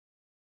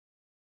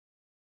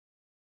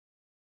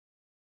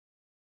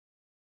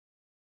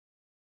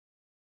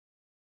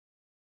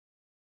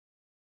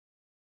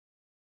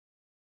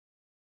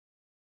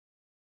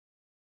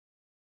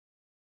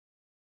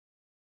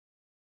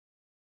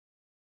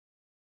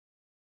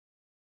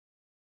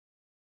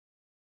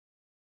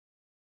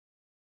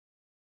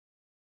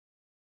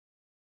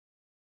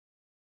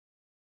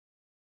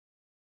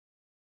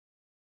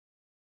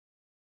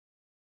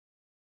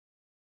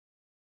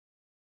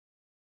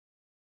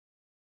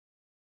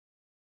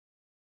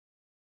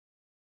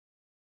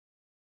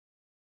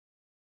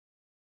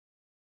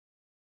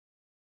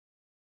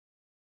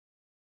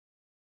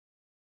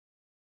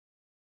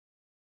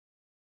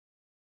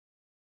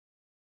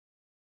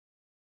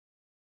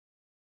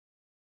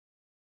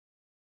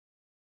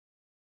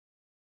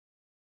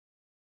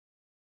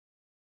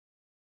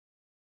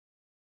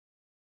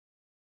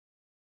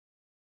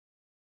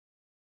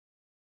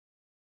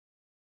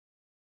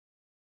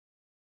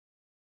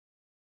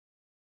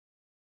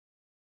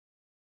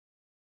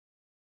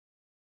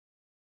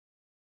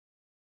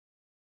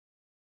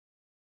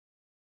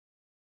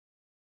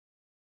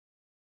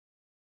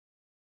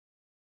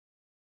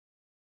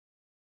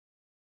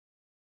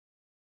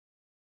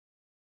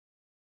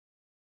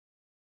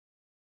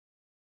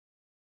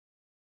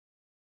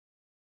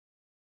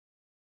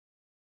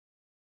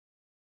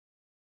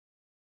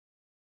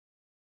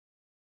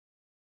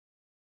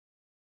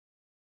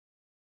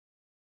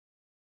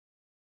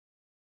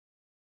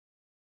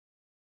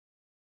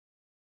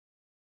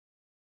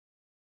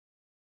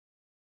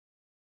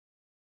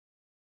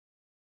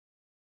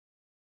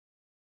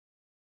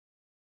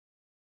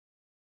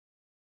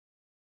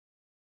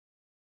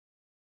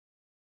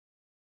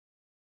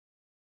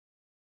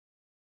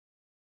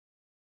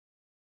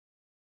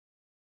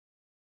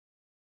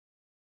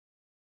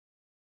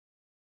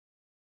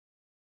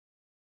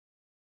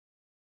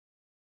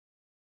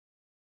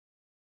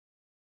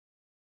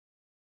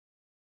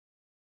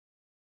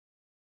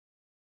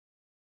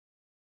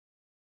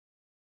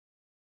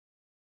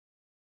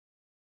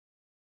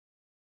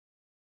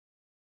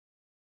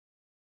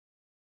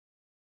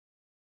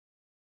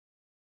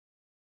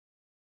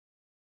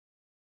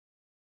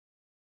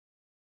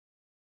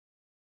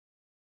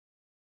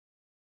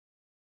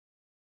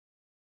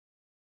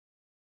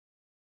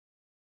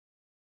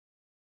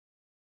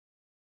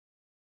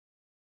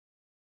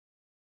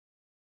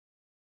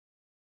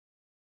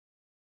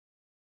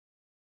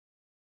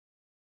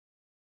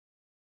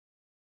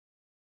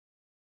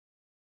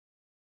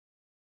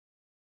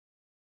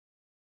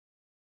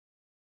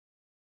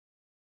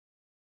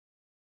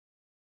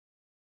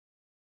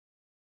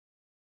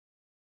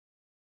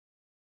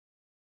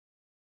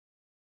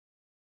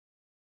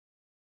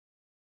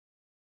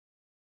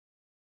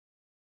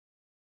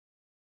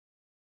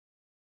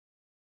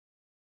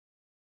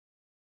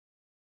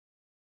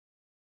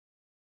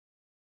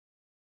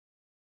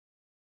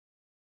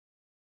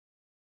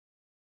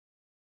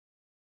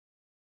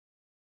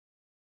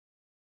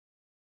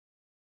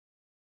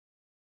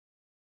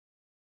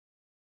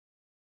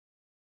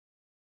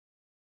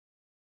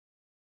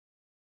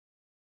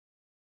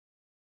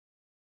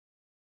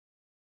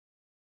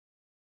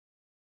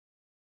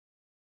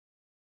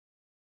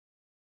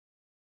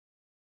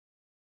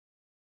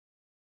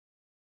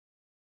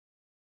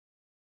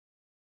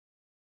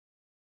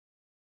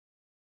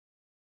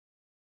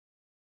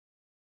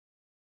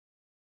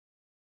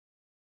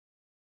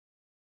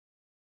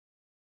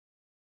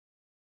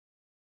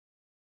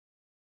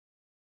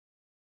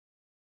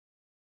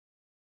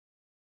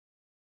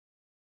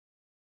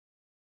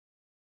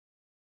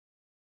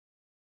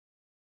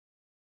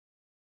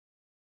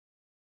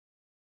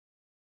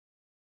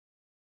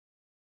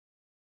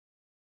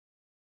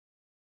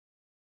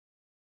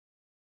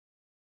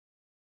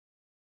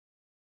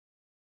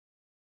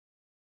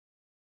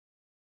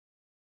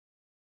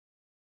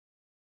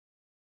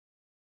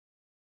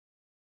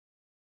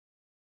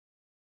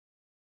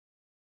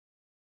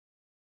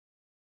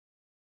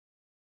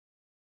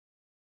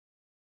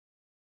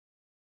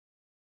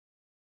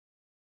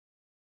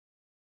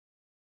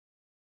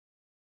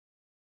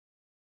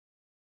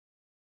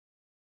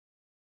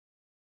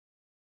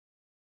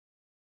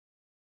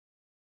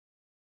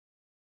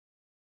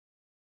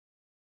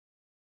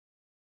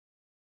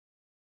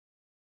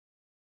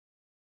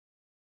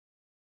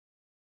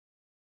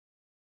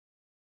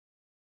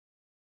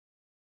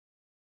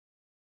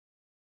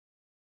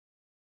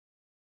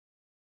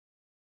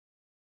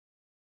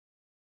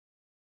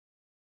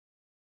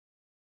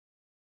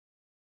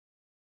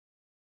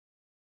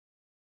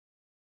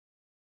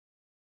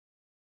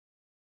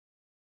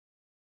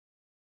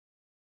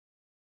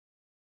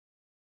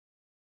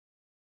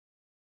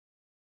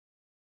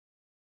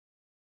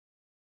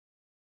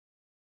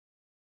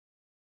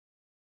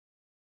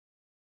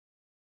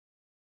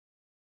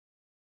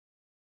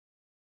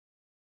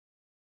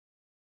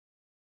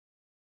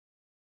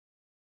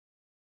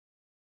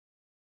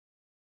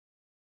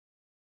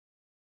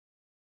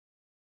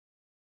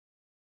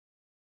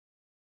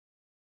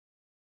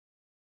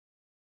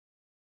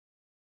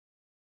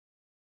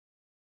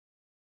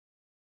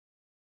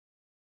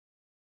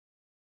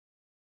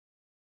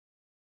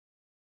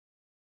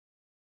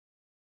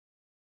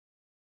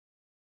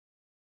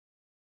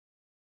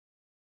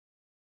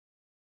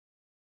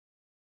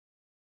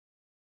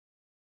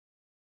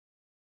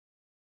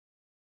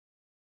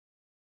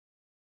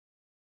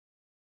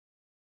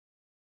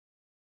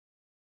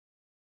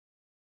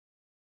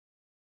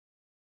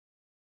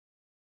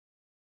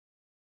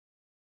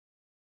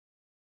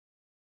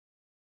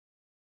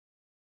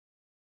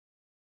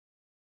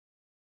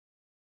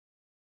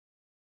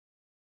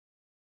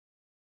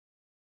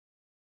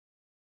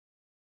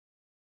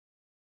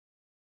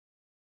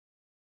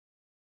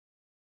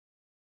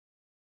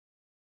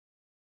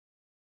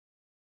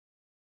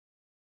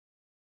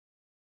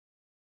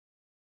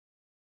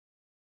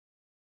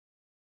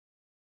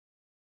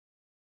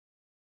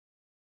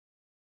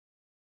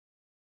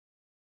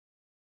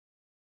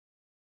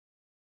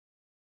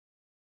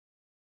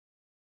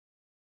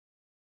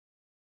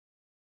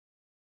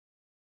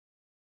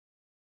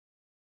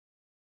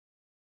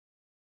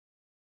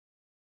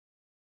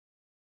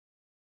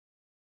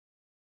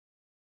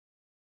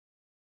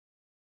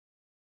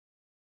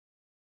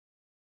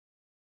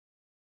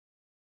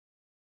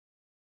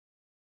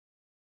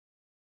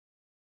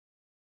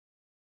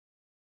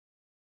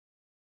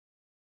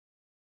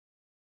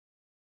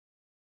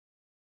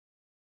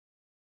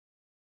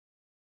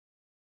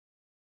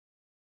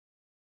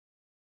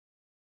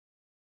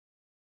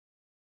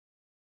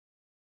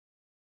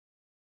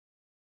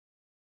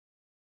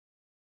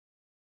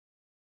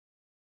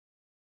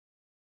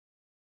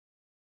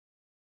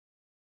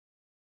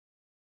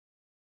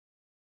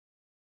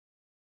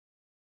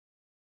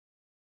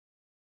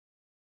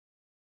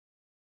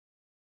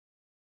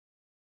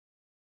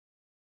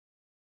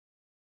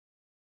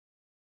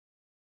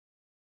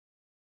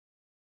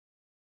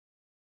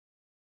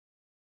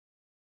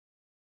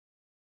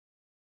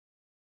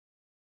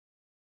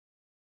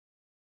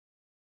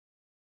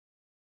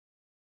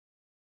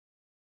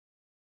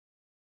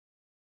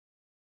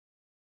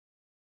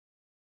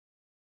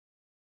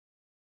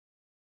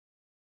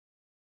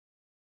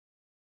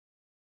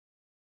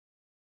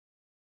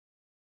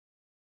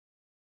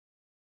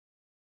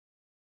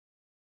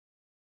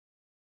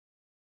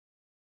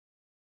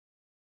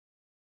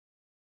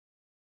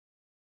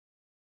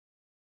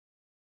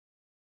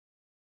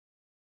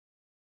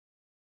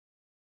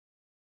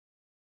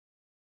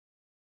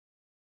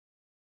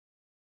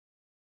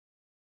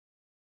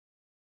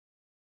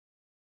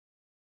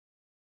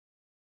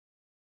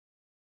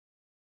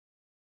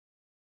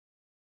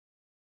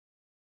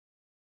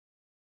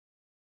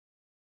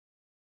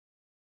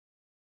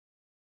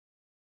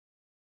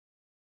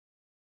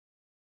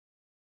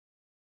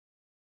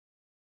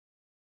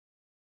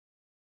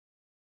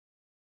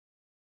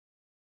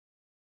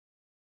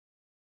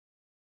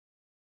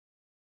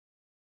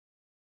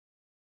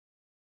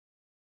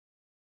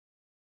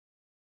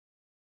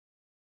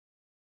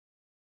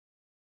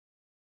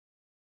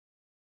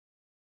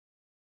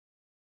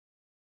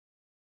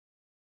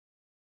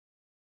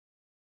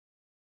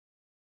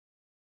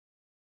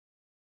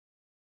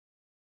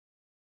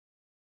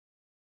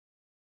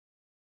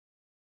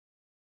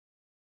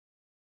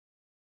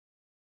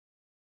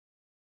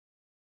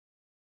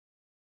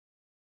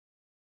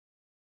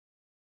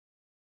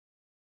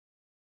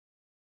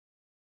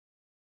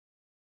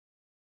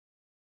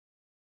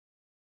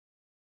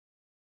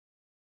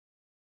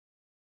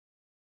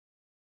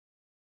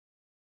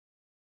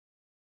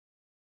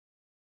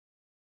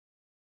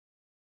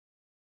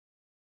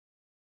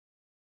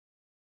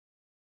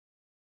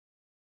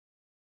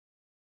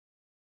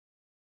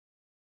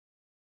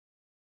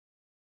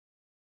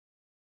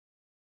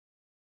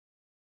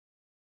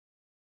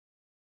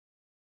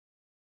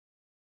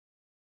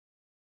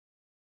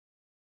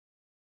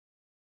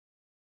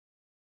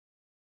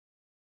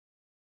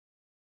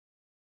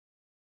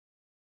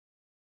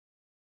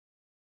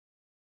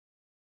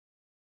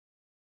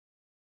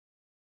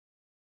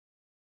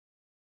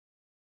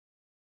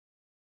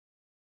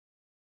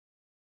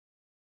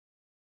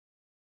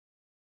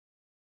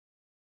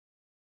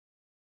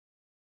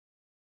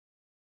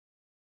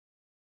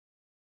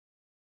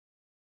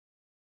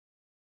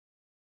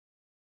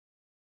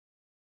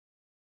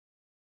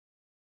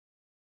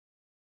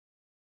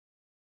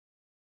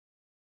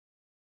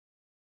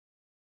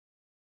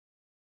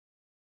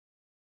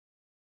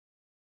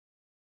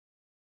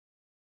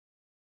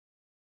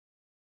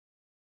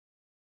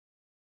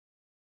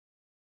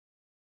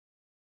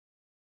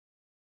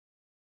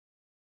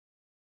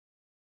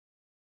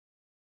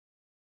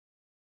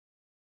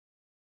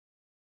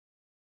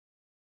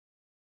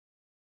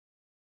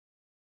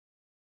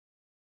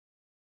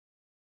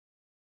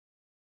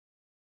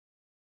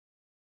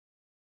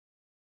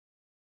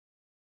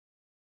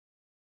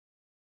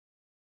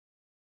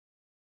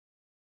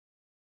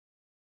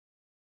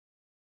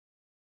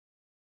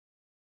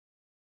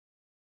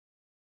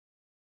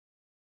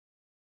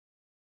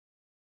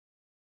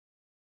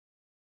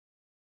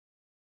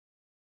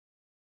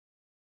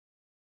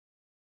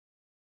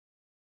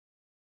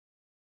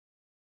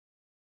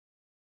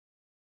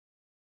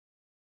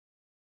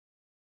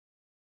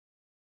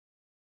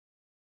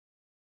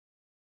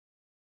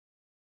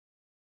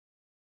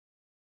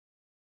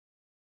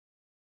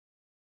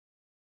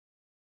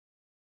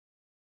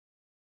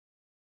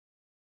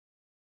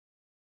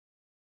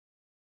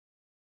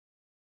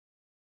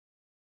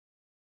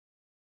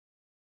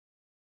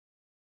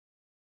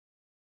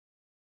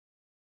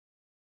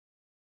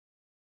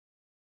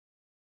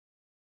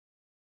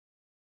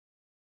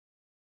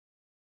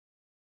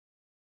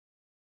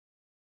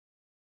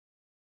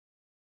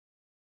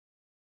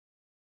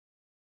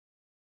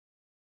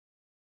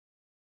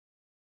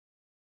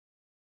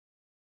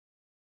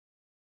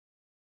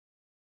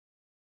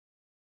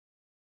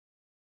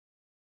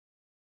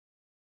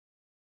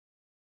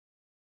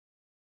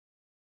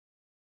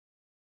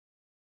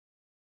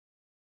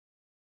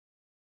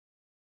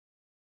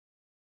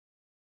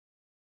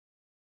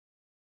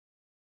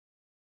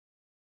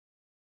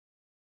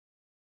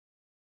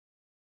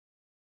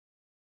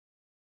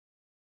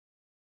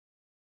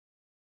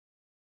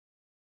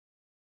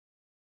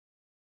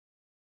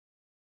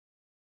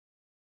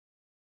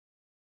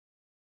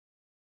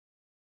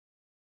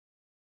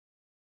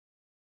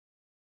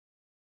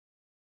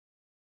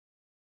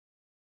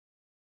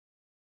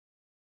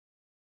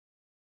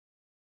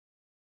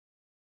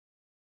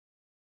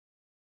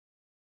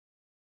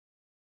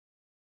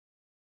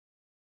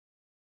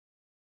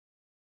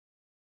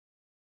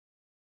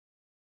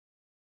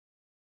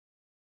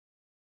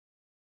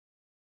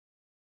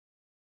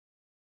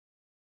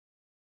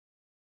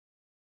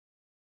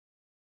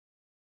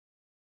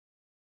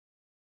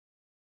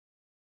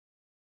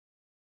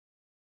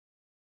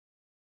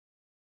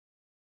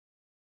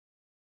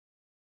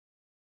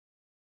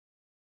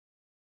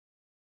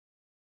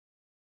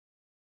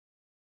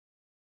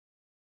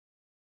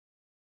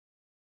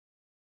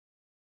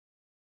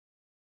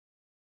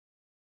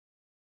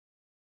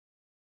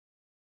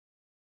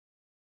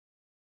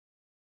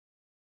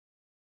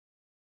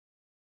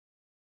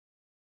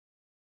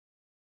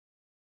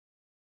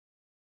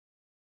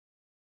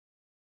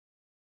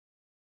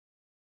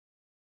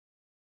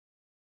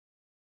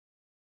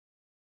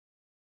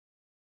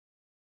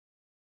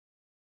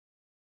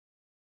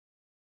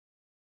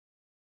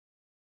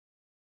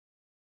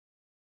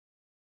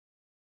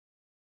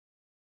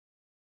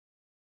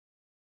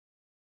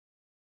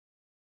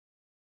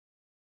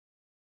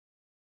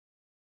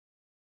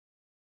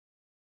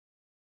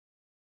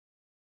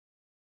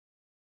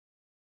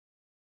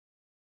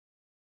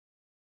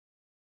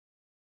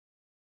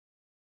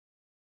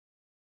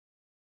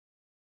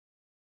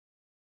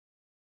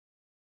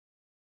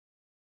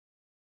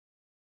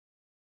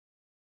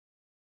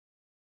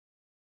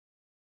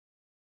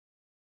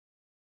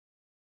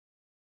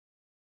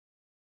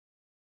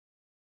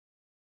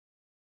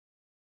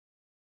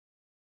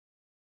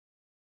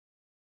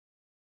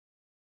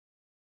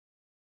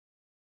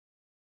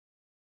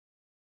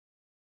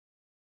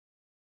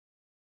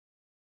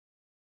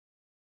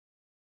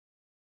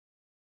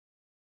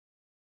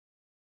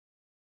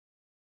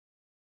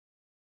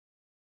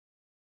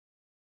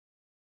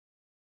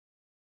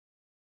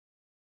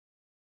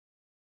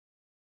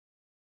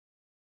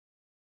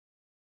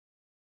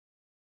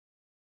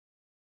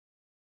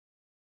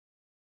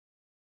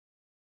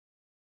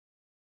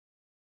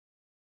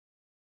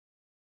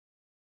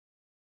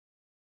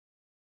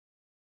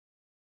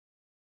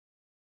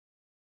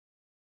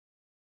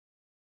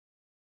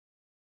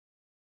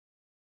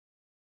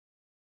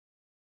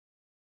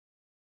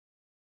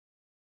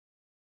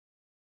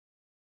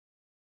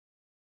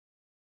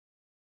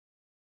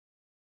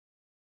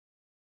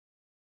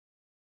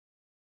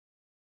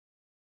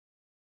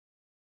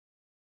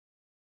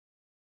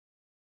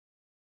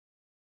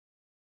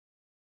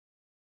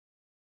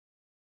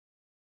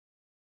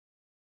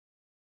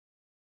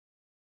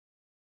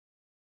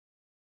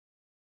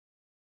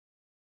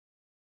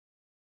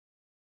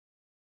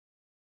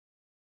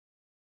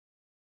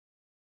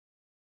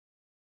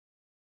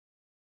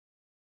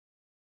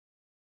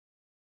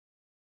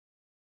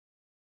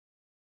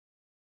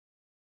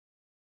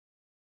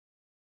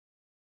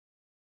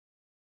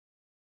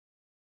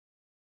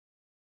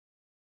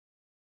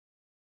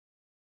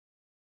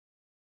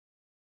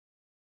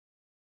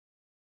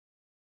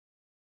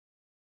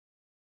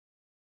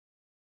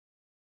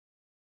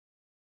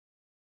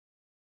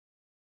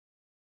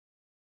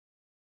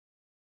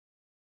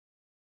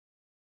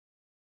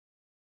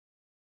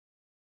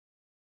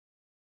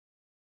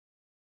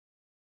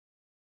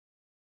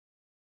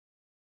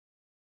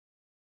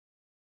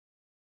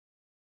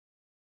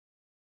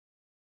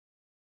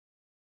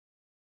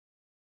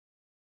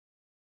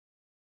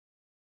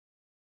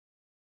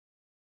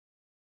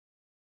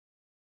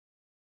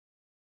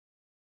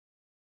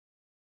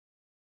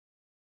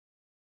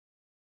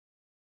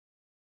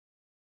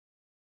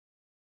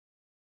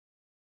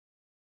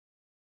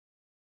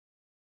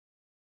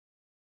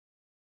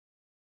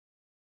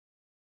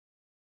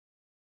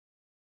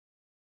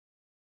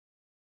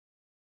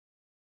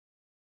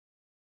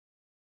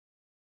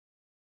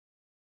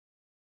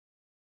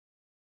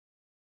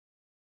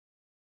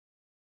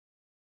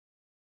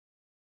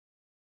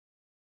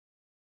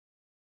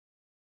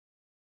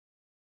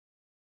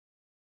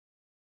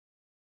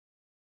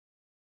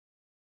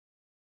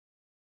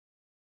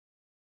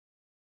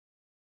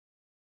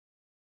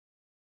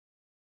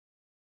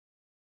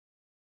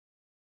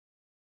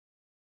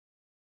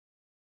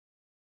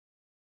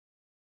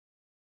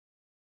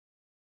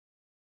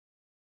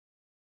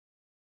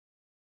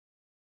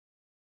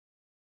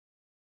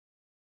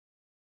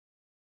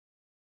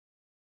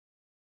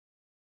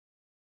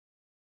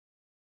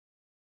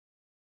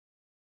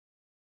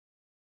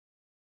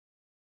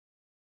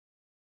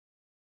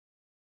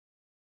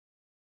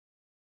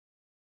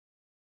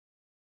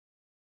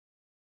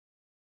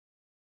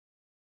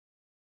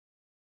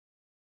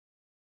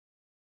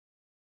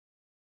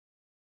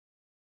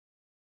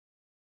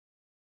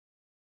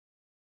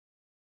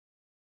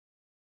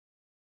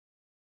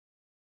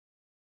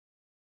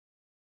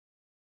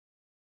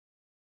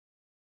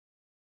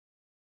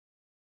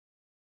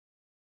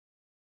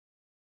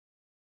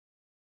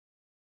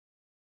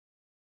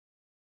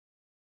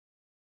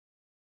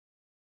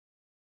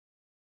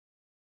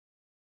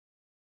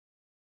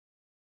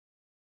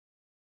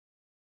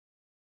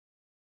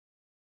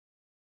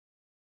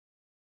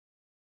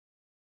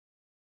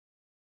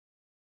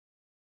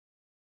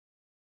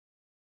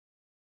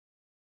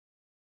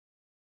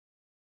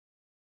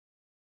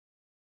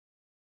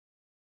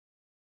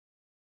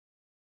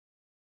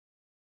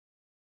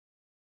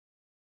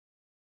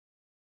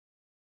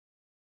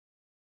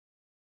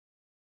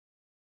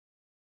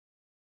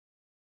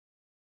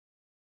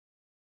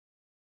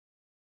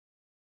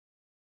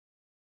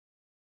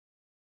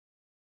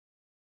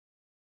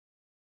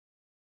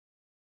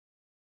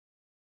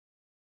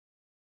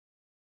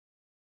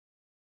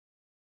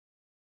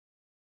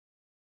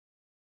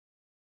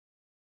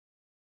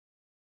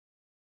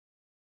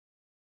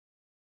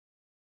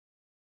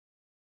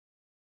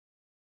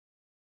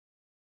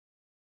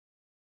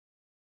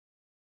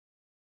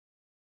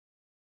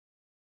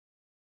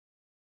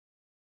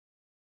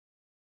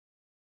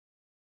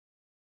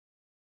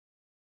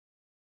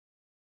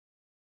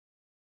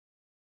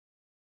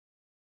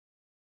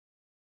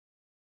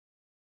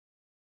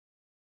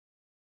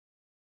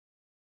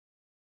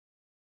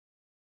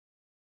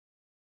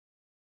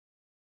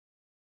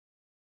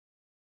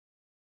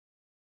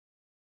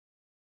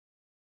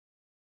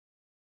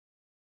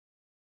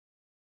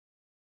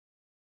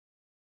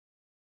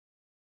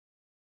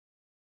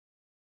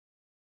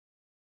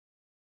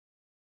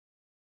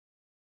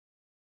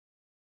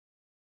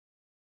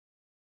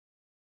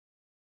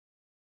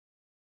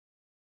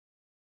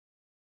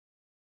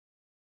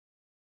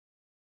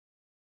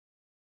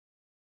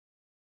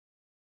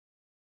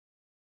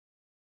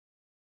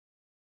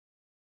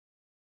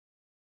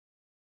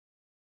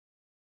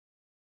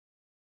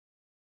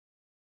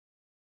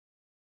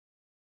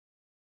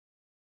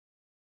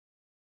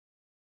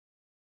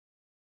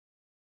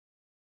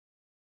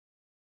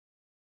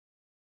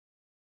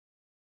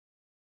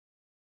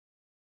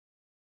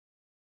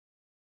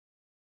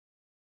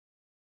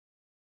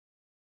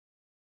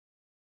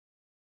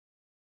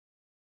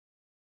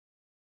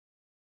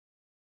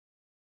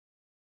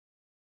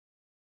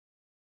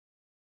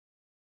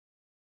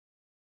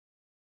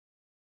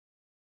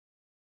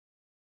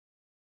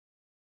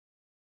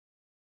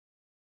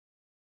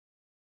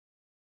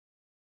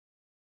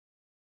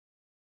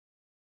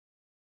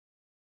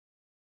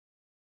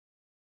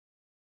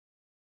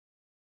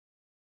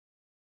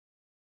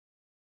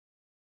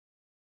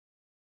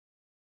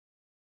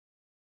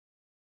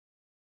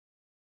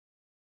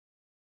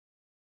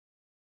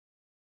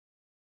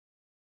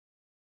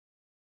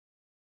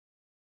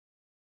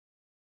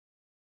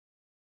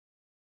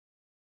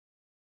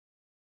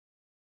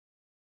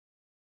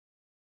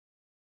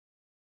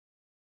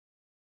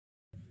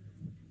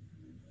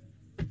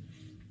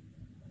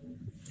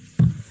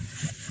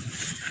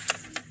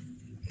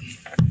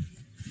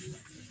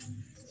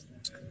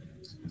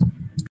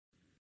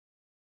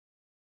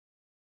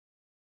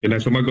Can I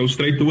somehow go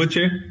straight to it,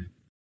 Chair?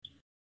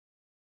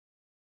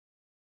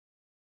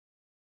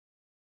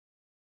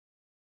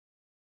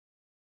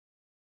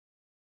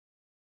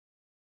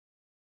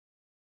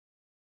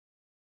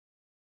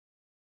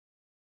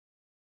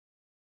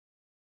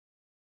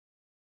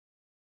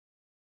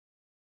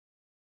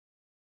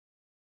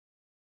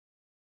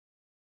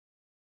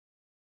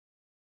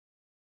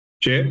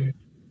 Chair?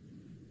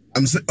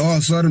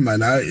 Sorry, man.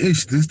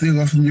 This thing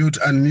of mute,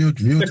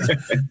 unmute.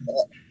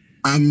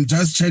 I'm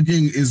just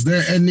checking. Is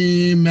there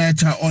any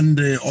matter on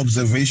the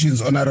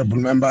observations, honorable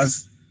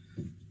members?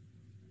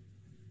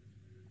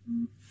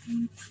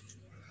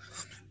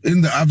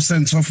 In the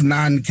absence of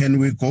none, can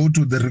we go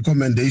to the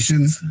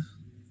recommendations?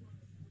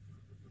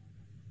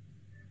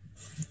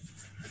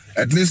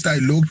 At least I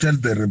looked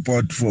at the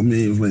report for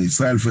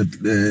myself.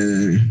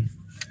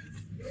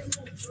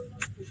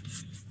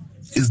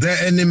 Is there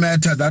any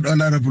matter that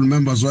honorable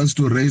members wants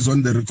to raise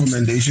on the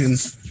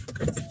recommendations?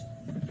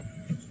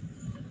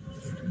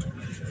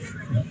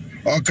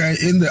 Okay,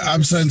 in the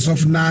absence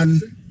of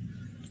none,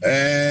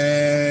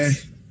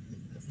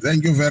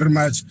 thank you very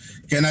much.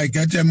 Can I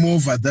get a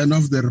mover then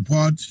of the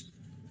report?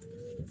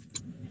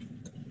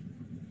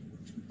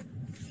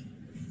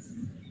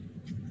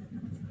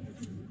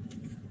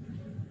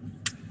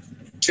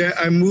 Chair,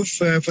 I move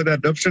for the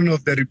adoption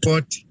of the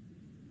report.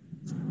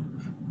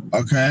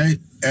 Okay.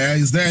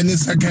 Is there any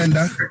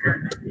seconder?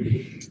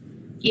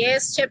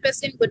 Yes,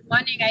 Chairperson, good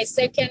morning. I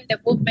second the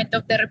movement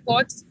of the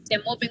report,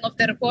 the moving of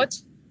the report.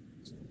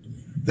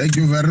 Thank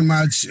you very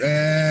much.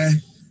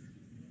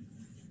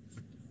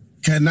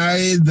 Can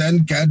I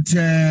then get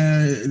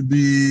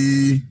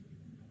the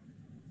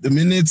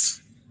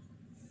minutes?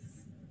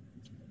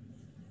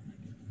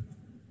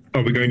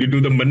 Are we going to do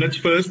the minutes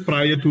first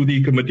prior to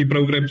the committee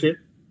program,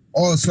 Chair?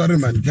 Oh, sorry,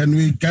 man. Can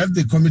we get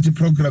the committee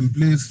program,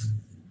 please?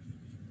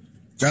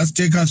 Just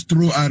take us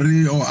through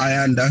Ari or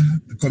Ayanda,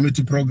 the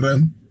committee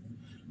program.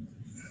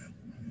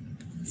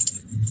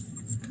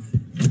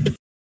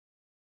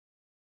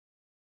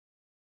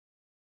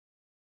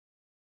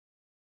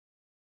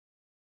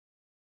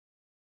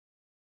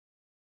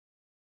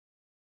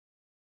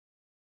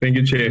 Thank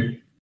you, Chair.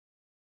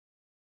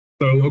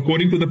 So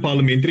according to the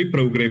parliamentary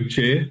program,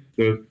 Chair,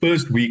 the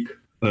first week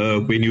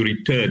when you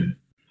return,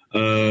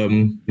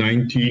 19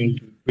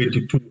 to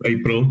 22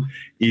 April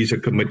is a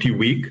committee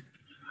week.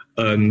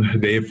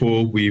 And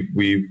therefore, we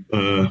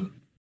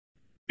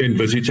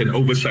envisage an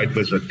oversight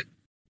visit.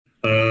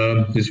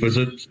 This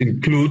visits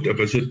include a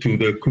visit to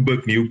the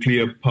Koeberg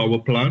Nuclear Power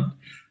Plant,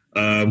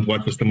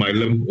 what Mr.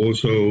 Milam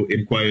also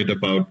inquired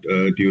about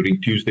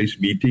during Tuesday's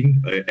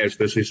meeting, as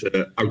this is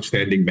an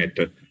outstanding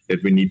matter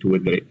that we need to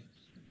address.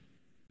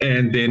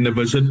 And then a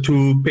visit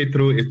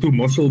to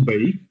Mossel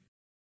Bay,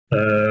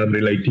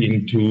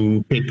 relating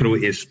to Petro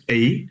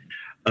SA.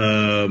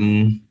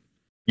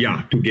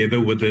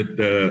 Together with the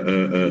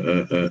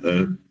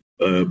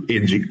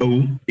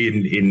NGO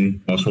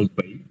in Mossel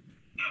Bay,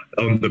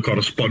 on the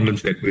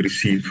correspondence that we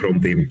received from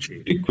them,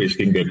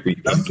 requesting that we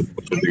come to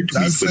Mossel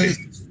Bay.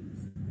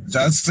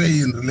 Just say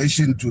in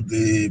relation to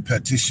the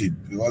petition,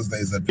 because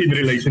there is a... In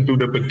relation to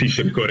the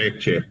petition, correct,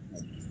 Chair.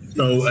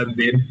 So, and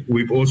then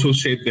we've also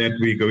said that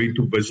we're going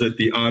to visit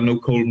the Arno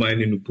coal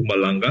mine in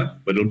Mpumalanga,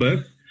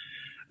 Middelburg,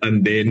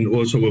 and then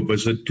also a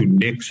visit to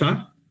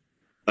Nexa,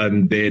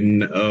 and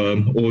then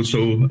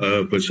also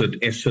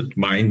visit asset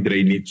mine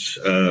drainage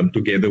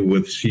together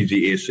with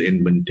CGS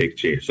and Mintech,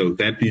 Chair. So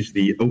that is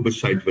the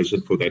oversight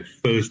visit for that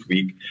first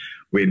week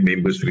when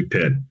members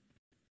return.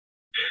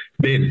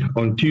 Then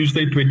on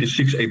Tuesday,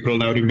 26 April,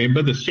 now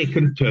remember the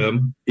second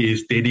term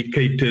is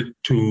dedicated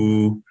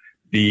to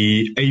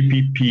the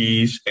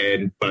APPs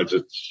and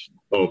budgets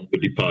of the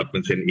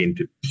departments and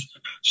entities.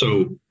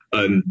 So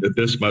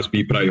this must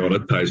be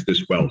prioritized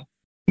as well.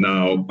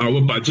 Now,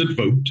 our budget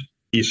vote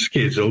is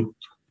scheduled,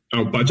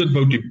 our budget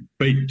vote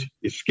debate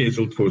is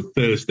scheduled for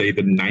Thursday,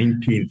 the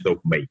 19th of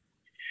May.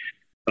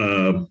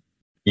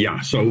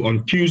 So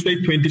on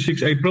Tuesday,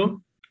 26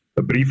 April,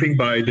 a briefing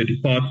by the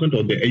department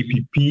on the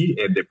APP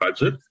and the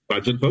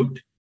budget vote.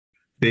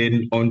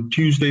 Then on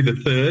Tuesday, the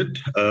 3rd,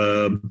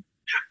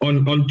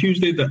 on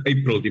Tuesday, the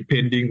April,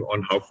 depending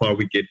on how far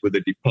we get with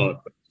the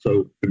department.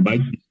 So we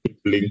might be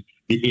scheduling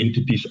the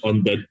entities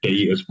on that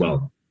day as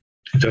well,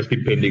 just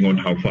depending on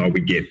how far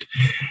we get.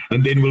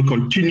 And then we'll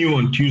continue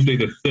on Tuesday,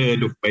 the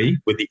 3rd of May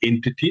with the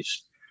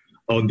entities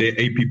on their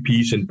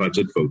APPs and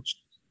budget votes.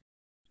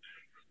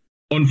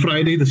 On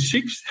Friday, the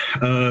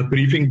 6th,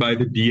 briefing by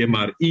the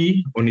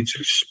DMRE on its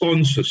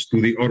responses to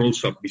the oral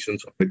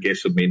submissions of the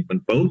gas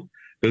amendment bill.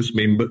 This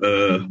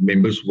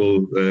members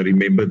will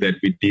remember that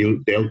we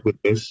dealt with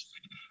this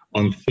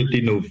on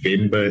 30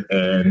 November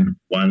and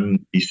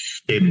 1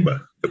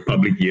 December, the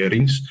public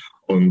hearings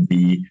on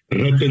the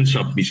written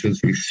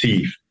submissions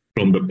received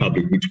from the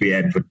public, which we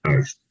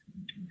advertised.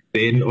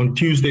 Then on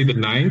Tuesday, the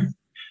 9th,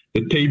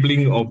 the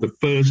tabling of the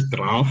first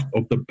draft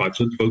of the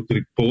budget vote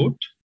report,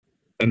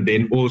 and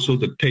then also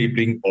the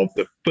tabling of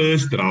the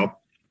first draft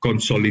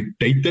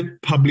consolidated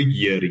public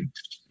hearings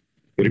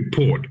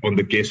report on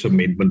the gas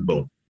amendment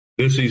bill.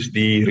 This is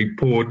the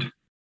report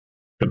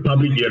the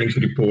public hearings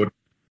report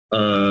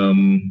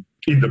in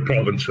the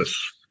provinces.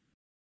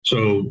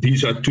 So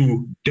these are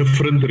two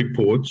different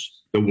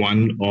reports, the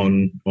one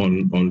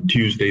on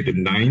Tuesday the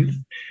 9th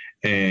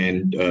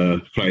and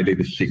Friday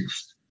the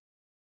 6th.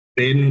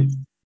 Then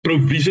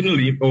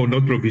provisionally, or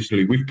not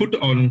provisionally, we've put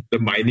on the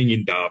mining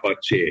in Daba,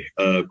 Chair,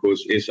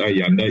 because as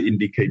Ayanda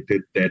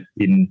indicated that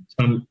in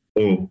some,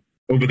 or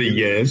over the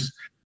years,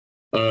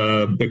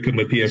 the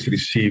committee has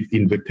received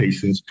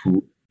invitations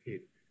to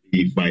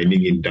the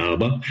mining in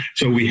Daba.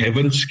 So we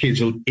haven't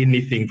scheduled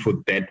anything for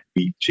that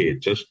week, Chair,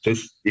 just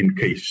in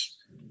case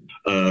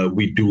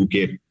we do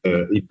get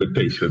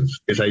invitations.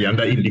 As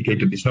Ayanda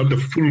indicated, it's not the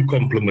full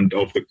complement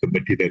of the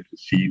committee that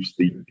receives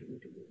the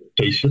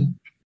invitation.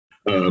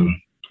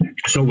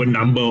 So a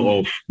number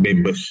of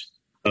members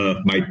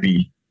might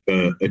be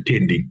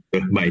attending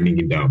the mining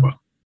in Daba.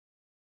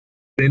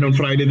 Then on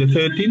Friday the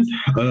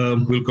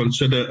 13th, we'll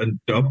consider and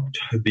adopt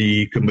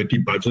the committee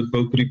budget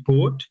vote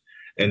report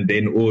and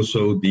then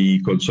also the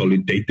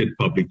consolidated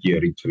public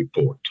hearings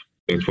report.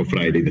 That's for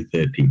Friday the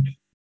 13th.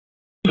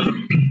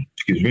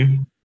 Excuse me.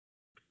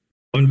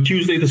 On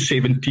Tuesday the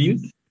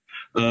 17th,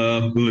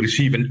 we'll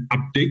receive an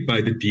update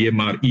by the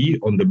DMRE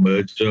on the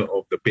merger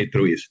of the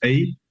Petro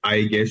SA,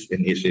 iGas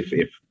and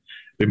SFF.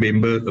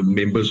 Remember, the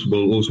members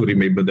will also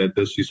remember that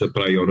this is a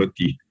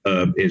priority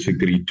as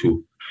agreed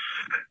to.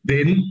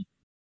 Then,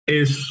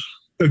 as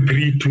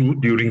agreed to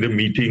during the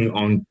meeting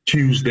on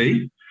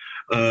Tuesday,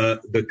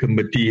 the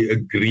committee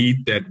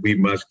agreed that we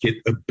must get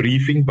a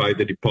briefing by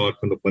the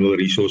Department of Mineral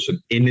Resources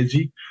and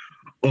Energy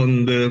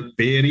on the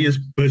various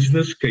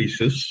business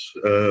cases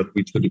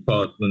which the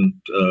department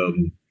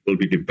will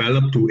be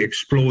developed to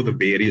explore the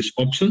various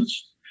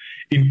options,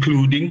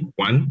 including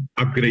 1,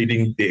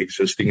 upgrading the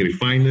existing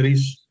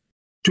refineries,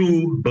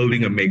 2,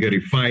 building a mega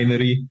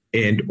refinery,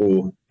 and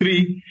or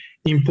 3,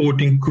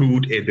 importing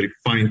crude and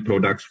refined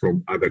products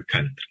from other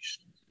countries.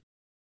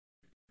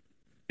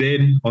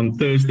 Then on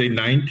Thursday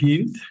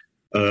 19th,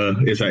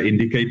 as I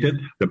indicated,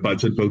 the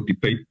budget vote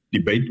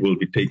debate will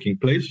be taking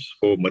place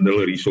for Mineral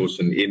Resource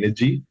and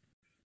Energy.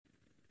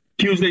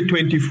 Tuesday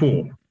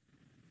 24,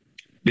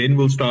 then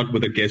we'll start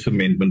with the gas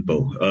amendment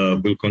bill.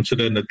 We'll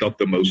consider and adopt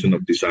the motion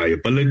of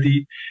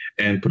desirability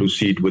and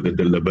proceed with the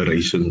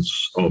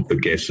deliberations of the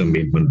gas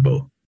amendment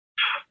bill.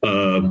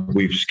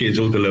 We've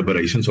scheduled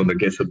deliberations on the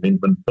gas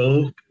amendment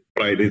bill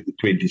Friday the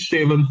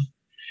 27th,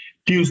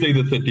 Tuesday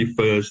the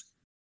 31st,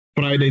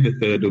 Friday the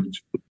 3rd of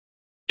June,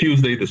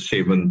 Tuesday the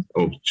 7th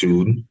of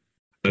June,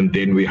 and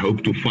then we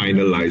hope to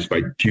finalize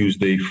by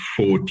Tuesday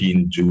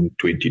 14 June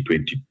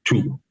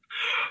 2022.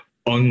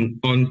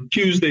 On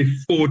Tuesday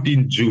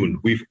 14 June,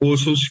 we've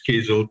also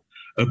scheduled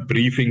a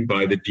briefing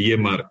by the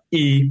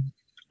DMRE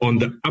on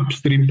the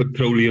Upstream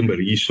Petroleum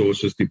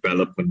Resources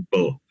Development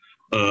Bill.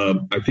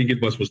 I think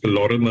it was Mr.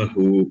 Lorimer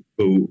who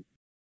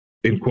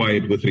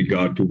inquired with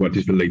regard to what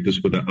is the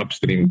latest with the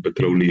Upstream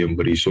Petroleum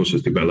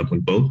Resources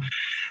Development Bill.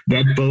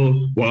 That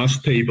bill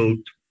was tabled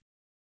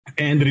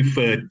and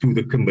referred to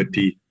the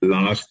committee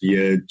last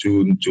year,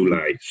 June,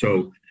 July.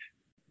 So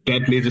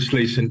that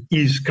legislation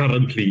is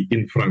currently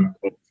in front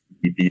of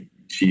the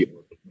DDC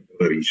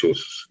on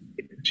Resources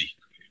Energy.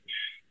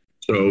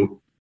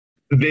 So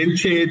then,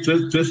 Chair,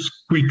 just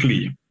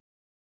quickly,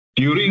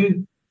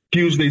 during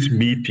Tuesday's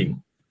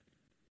meeting,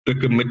 the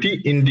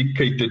committee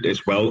indicated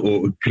as well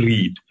or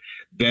agreed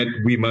that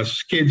we must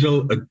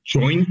schedule a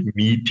joint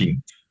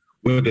meeting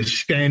with the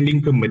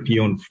Standing Committee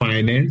on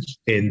Finance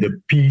and the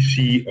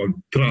PC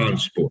on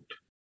Transport,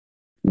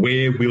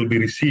 where we'll be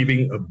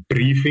receiving a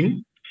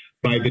briefing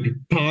by the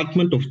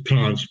Department of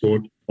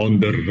Transport on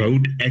the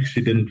Road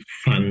Accident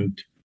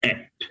Fund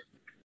Act.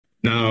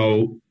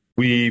 Now,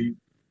 the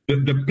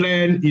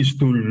plan is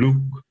to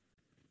look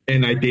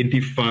and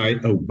identify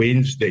a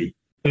Wednesday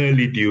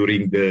early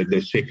during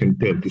the second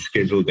term to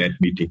schedule that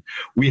meeting.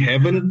 We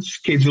haven't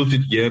scheduled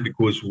it here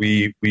because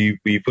we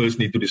first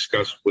need to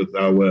discuss with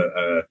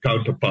our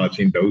counterparts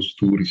in those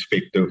two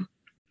respective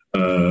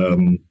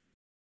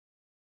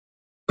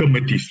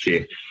committees,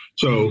 Chair.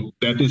 So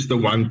that is the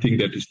one thing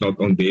that is not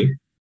on there.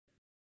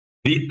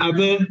 The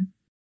other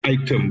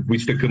item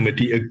which the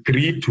committee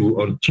agreed to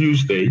on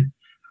Tuesday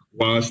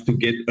was to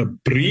get a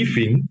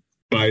briefing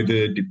by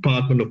the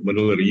Department of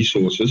Mineral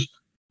Resources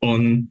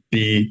on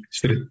the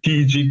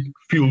strategic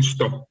fuel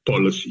stock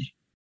policy.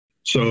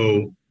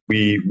 So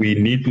we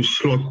need to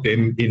slot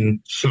them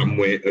in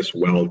somewhere as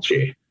well,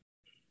 Chair.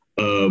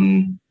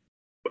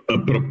 A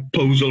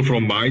proposal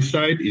from my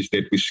side is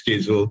that we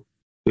schedule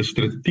the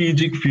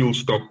strategic fuel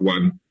stock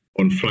one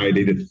on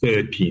Friday the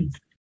 13th,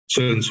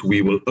 since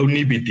we will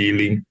only be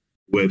dealing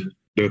with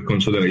the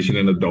consideration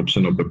and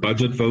adoption of the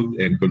budget vote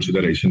and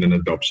consideration and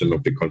adoption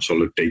of the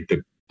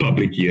consolidated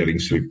public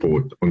hearings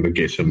report on the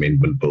gas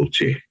amendment bill,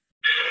 Chair.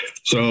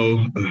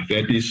 So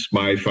that is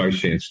my 5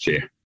 cents,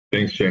 Chair.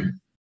 Thanks, Chair.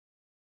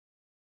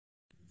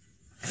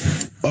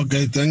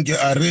 Okay, thank you,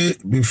 Ari.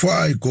 Before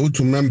I go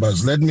to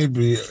members, let me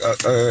be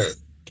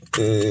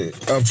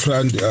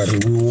upfront, Ari.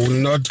 We will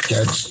not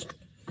get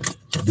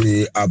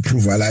the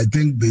approval. I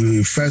think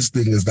the first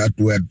thing is that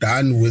we're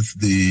done with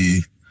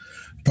the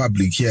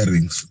public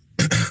hearings.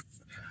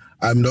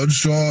 I'm not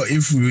sure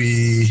if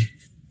we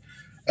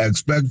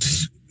expect,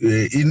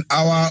 in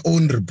our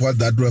own report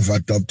that we've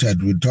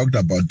adopted, we talked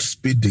about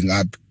speeding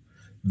up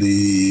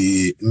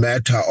the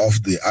matter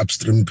of the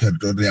upstream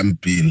petroleum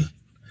bill.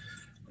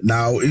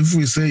 Now, if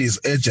we say it's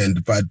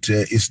urgent, but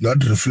it's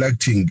not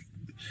reflecting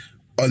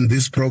on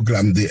this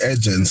program, the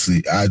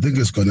urgency, I think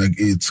it's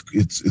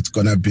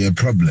gonna be a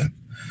problem.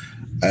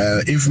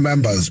 If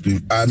members,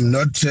 I'm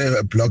not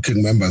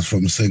blocking members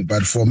from saying,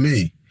 but for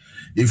me,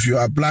 if you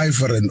apply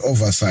for an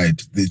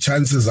oversight, the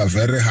chances are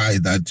very high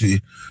that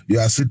you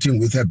are sitting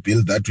with a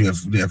bill that you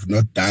have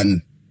not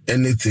done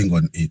anything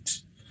on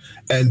it,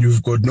 and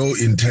you've got no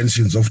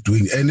intentions of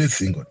doing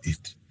anything on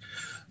it.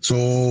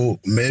 So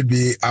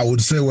maybe I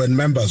would say when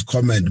members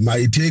comment,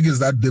 my take is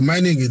that the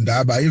mining in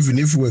Indaba, even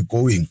if we're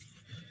going,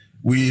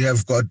 we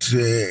have got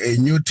a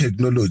new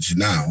technology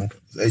now,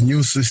 a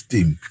new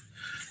system.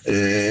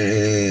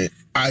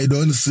 I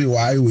don't see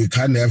why we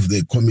can't have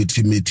the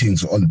committee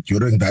meetings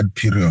during that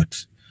period,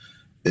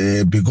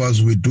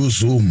 because we do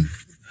Zoom.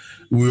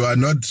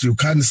 You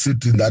can't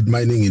sit in that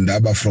mining in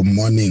Indaba from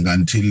morning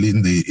until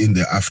in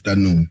the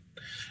afternoon.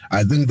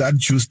 I think that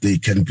Tuesday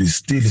can be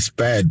still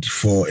spared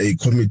for a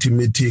committee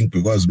meeting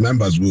because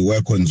members will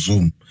work on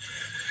Zoom.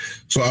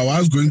 So I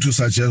was going to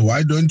suggest,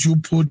 why don't you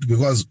put,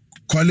 because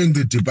calling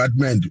the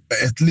department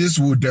at least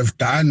would have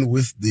done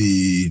with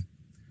the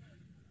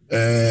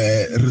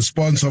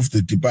response of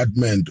the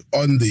department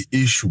on the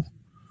issue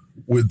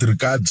with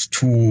regards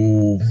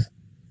to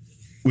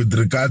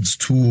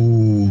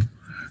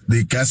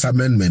the gas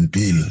amendment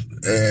bill,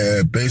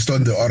 based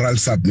on the oral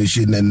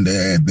submission and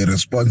the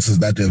responses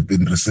that have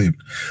been received.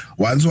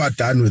 Once we are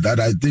done with that,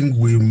 I think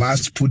we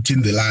must put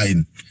in the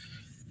line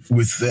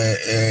with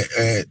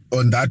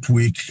on that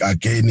week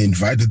again,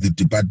 invite the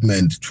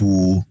department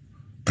to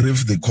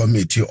brief the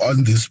committee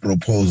on this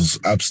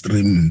proposed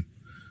upstream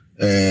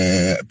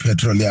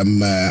petroleum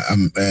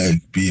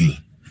bill,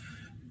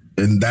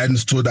 and then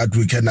so that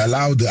we can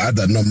allow the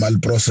other normal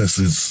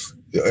processes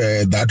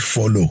that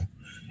follow,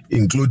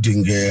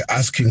 including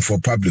asking for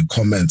public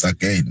comments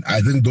again.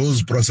 I think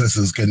those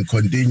processes can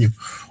continue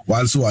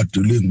whilst we are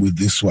dealing with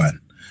this one.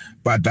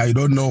 But I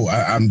don't know,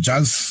 I'm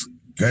just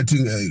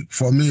getting,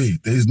 for me,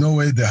 there is no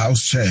way the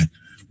House Chair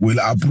will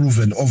approve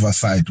an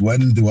oversight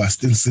when they were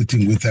still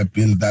sitting with a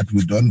bill that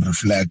we don't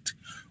reflect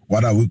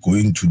what are we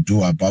going to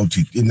do about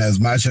it, in as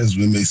much as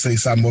we may say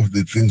some of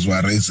the things we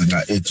are raising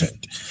are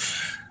urgent.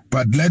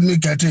 But let me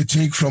get a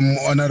take from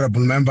honorable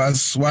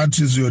members. What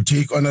is your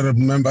take, honorable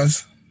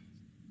members?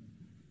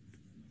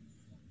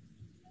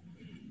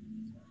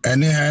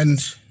 Any hand?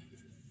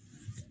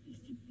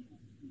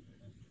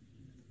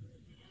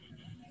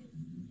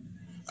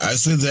 I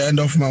see the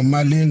end of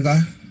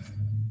Mamalinga.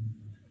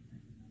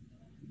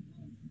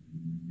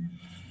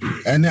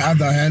 Any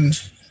other hand?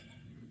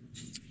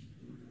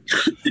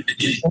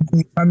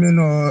 Okay, come in,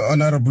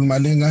 Honorable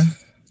Malinga.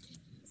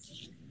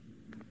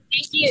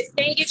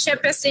 Thank you,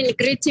 Chairperson.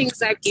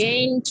 Greetings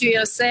again to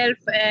yourself,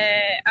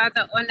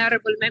 other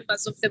honorable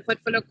members of the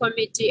Portfolio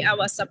Committee,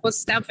 our support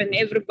staff, and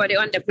everybody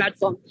on the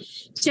platform.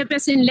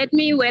 Chairperson, let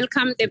me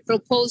welcome the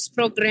proposed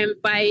program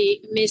by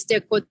Mr.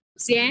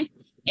 Coetzee,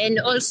 and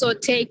also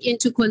take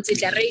into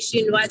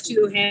consideration what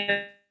you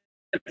have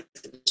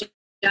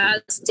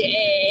just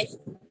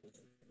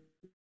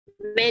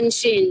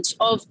mentioned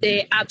of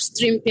the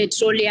upstream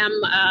petroleum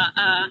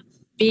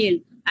bill.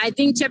 I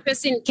think,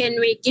 Chairperson, can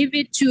we give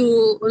it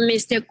to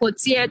Mr.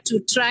 Coetzee to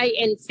try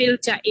and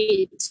filter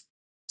it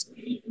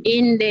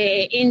in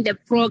the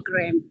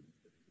program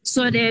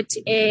so that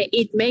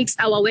it makes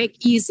our work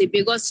easy,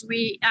 because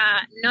we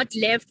are not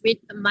left with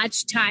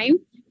much time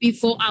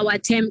before our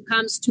term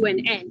comes to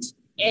an end.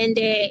 And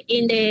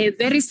in the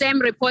very same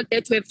report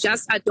that we've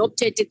just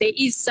adopted, there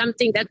is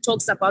something that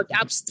talks about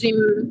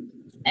upstream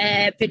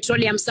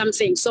petroleum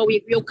something. So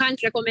you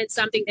can't recommend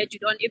something that you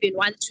don't even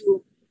want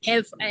to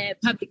have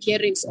public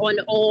hearings on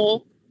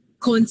or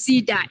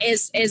consider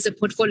as a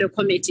portfolio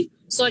committee.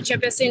 So,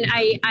 Chairperson,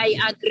 I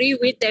agree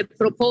with the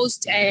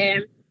proposed,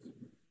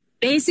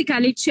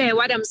 basically, Chair,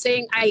 what I'm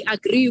saying, I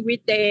agree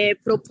with the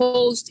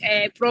proposed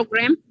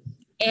program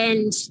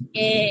and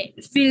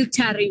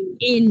filtering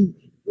in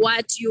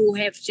what you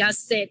have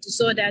just said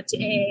so that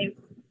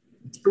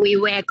we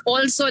work.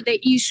 Also, the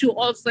issue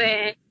of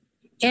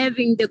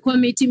having the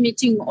committee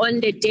meeting on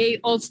the day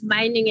of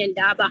mining in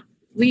Indaba.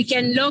 We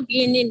can log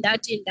in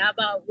that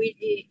Indaba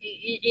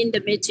in the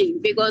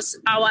meeting, because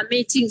our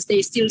meetings,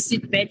 they still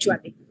sit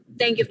virtually.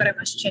 Thank you very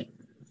much, Chair.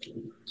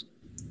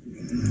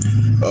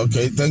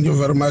 Okay, thank you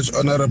very much,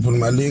 Honorable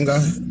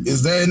Malinga.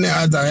 Is there any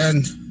other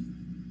hand?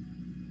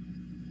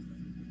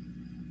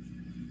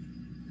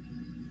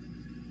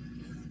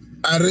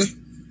 Ari,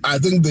 I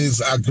think there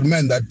is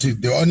agreement that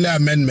the only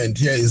amendment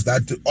here is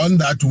that on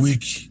that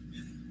week,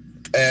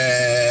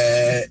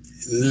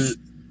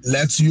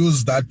 let's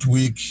use that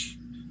week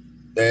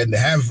and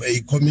have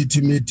a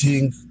committee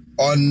meeting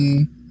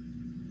on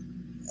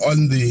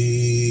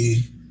the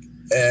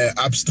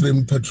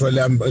upstream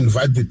petroleum,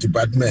 invite the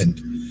department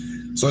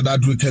so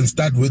that we can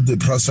start with the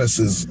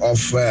processes of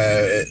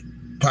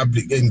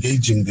public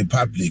engaging the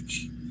public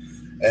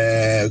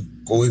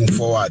going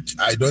forward.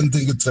 I don't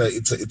think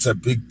it's a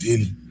big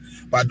deal,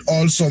 but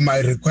also my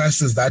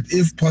request is that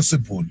if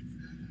possible,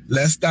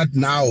 let's start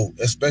now,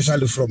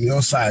 especially from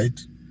your side,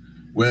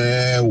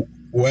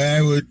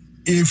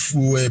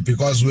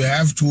 because we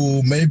have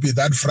to, maybe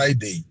that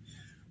Friday,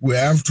 we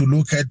have to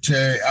look at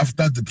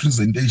after the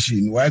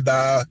presentation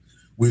whether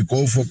we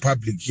go for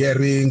public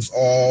hearings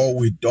or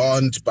we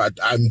don't. But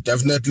I'm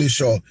definitely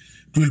sure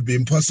it will be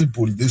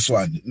impossible this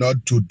one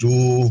not to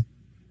do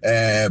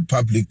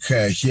public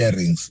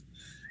hearings,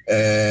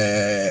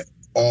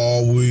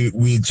 or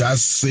we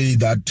just say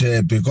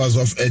that because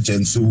of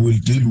urgency we'll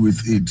deal with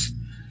it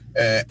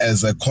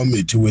as a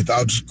committee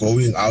without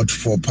going out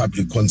for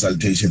public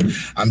consultation.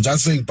 I'm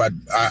just saying, but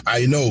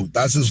I know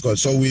that is good.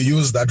 So we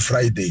use that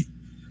Friday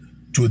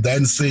to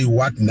then say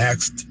what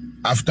next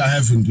after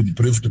having been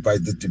briefed by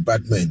the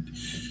department.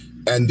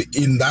 And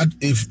in that,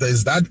 if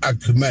there's that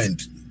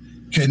agreement,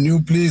 can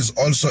you please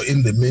also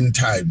in the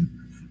meantime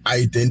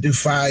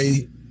identify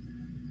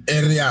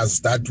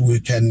areas that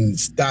we can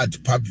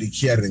start public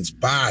hearings,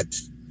 but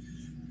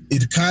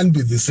it can't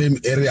be the same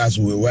areas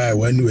we were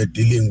when we were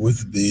dealing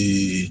with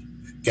the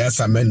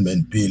gas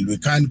amendment bill. We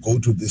can't go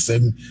to the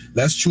same.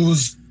 Let's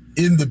choose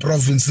in the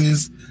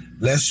provinces,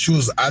 let's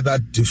choose other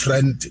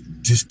different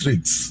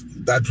districts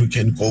that we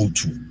can go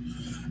to.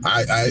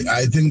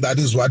 I think that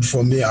is what,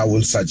 for me, I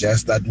will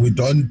suggest, that we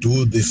don't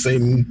do the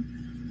same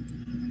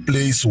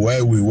place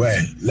where we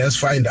were. Let's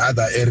find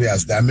other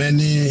areas. There are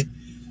many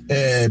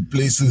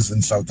places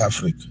in South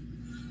Africa.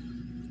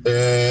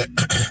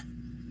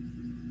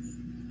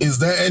 Is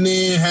there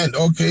any hand?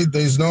 Okay,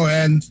 there is no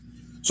hand.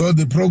 So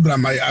the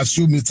program, I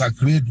assume it's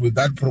agreed with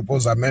that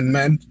proposed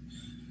amendment.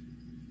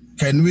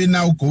 Can we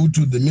now go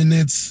to the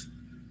minutes?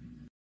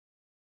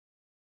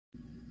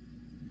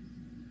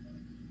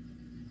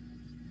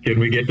 Can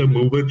we get a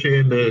mover, Chair,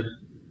 and a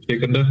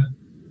seconder?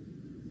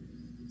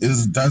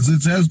 Does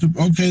it have to?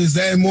 Okay, is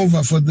there a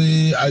mover for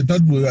the? I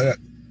thought we were.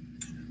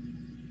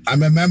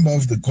 I'm a member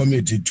of the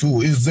committee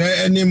too. Is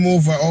there any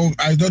mover? Oh,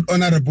 I thought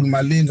Honorable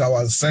Malinga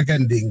was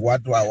seconding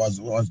what was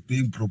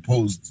being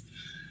proposed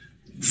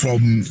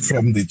from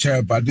the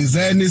chair. But is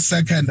there any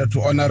seconder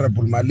to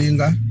Honorable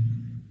Malinga?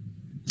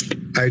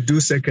 I do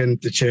second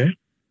the chair.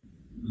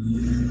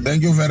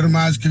 Thank you very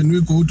much. Can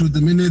we go to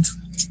the minutes?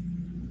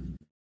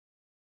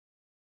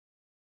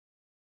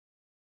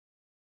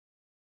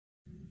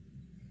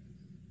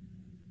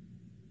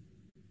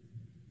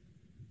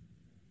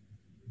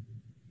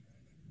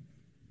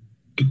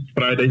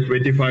 Friday,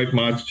 25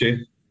 March, Chair.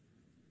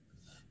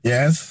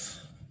 Yes.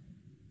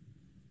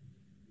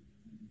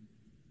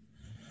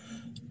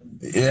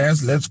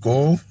 Yes, let's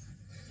go.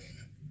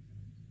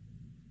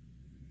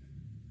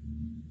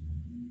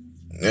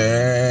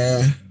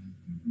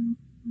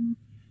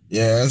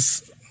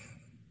 Yes.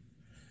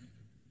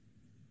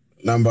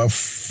 Number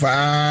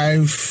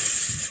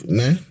 5.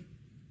 Ne?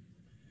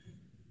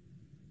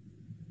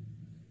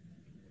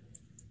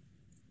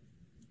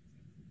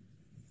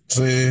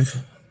 See.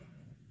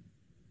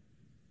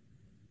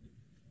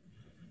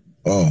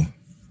 Oh,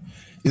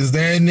 is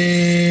there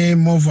any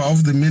mover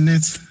of the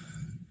minutes?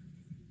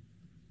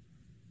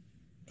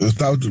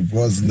 Without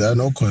was there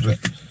no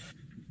correct?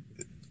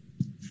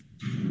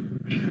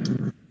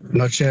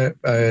 No, Chair.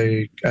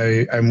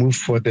 I move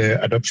for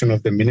the adoption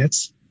of the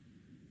minutes.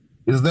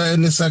 Is there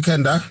any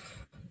seconder?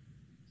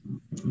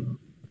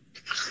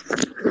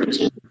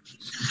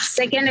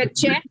 Seconded,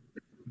 Chair.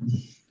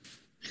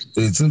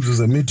 It seems there's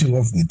a meeting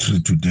of the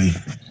three today.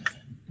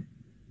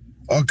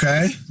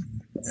 Okay.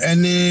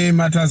 Any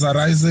matters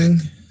arising?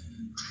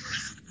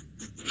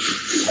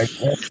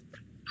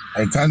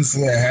 I can't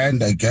see a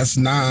hand. I guess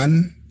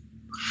none.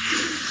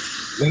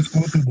 Let's go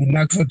to the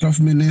next set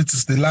of minutes.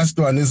 It's the last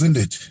one, isn't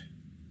it?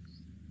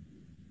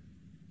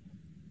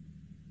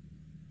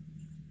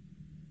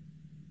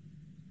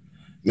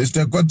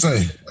 Mr.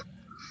 Kotze.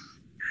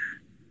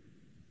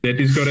 That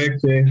is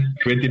correct,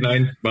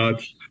 29th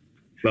March,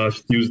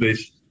 last Tuesday.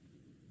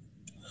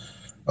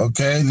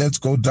 Okay, let's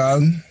go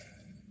down.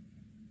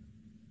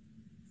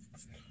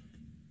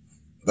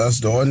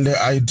 That's the only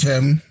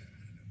item.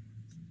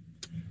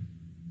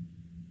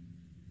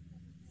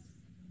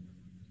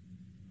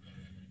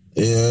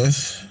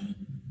 Yes.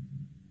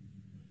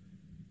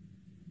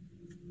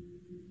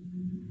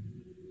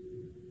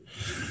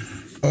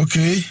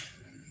 Okay.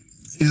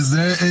 Is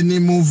there any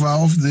mover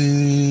of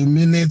the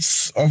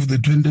minutes of the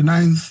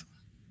 29th?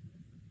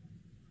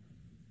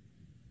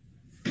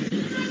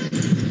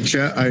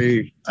 Chair,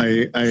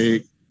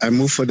 I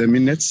move for the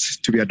minutes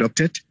to be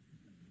adopted.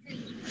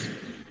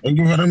 Thank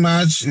you very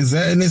much. Is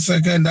there any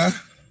seconder?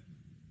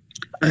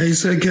 I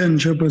second,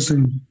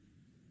 Chairperson.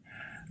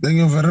 Thank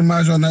you very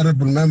much,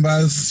 honorable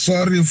members.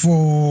 Sorry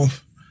for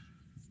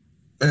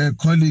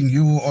calling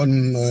you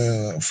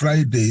on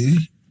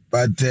Friday,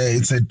 but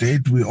it's a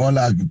date we all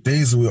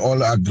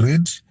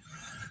agreed.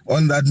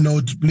 On that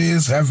note,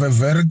 please have a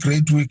very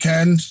great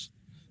weekend.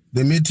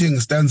 The meeting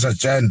stands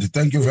adjourned.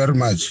 Thank you very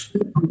much.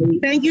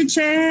 Thank you,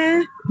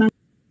 Chair.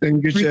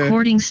 Thank you, Chair.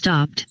 Recording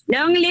stopped.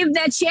 Long live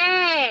the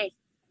chair.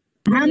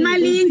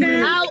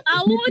 Amalinga.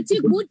 I want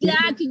good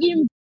luck.